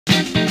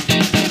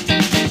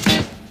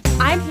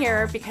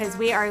here because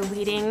we are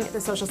leading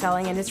the social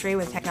selling industry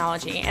with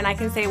technology, and I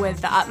can say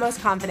with the utmost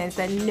confidence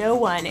that no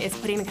one is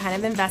putting the kind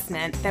of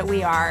investment that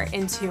we are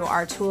into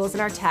our tools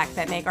and our tech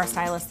that make our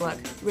stylists look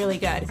really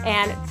good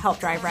and help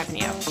drive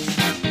revenue.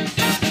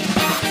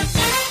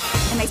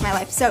 It makes my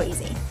life so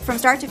easy. From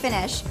start to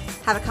finish,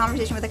 have a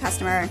conversation with a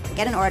customer,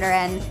 get an order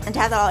in, and to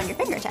have that all on your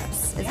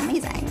fingertips is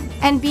amazing.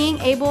 And being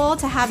able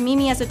to have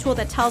Mimi as a tool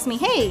that tells me,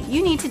 hey,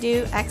 you need to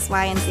do X,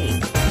 Y, and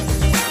Z.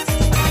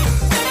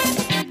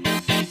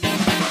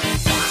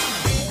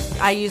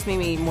 I use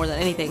Mimi more than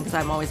anything because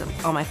I'm always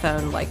on my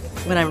phone, like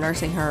when I'm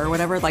nursing her or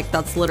whatever. Like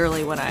that's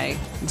literally when I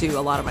do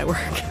a lot of my work.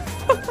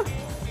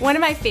 One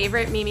of my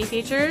favorite Mimi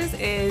features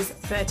is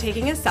the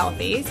taking a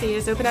selfie. So you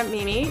just open up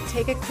Mimi,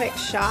 take a quick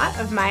shot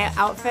of my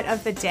outfit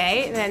of the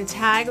day, and then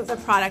tag the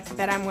product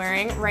that I'm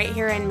wearing right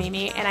here in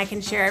Mimi, and I can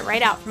share it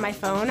right out from my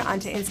phone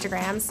onto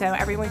Instagram so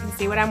everyone can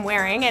see what I'm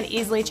wearing and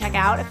easily check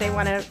out if they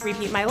want to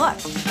repeat my look.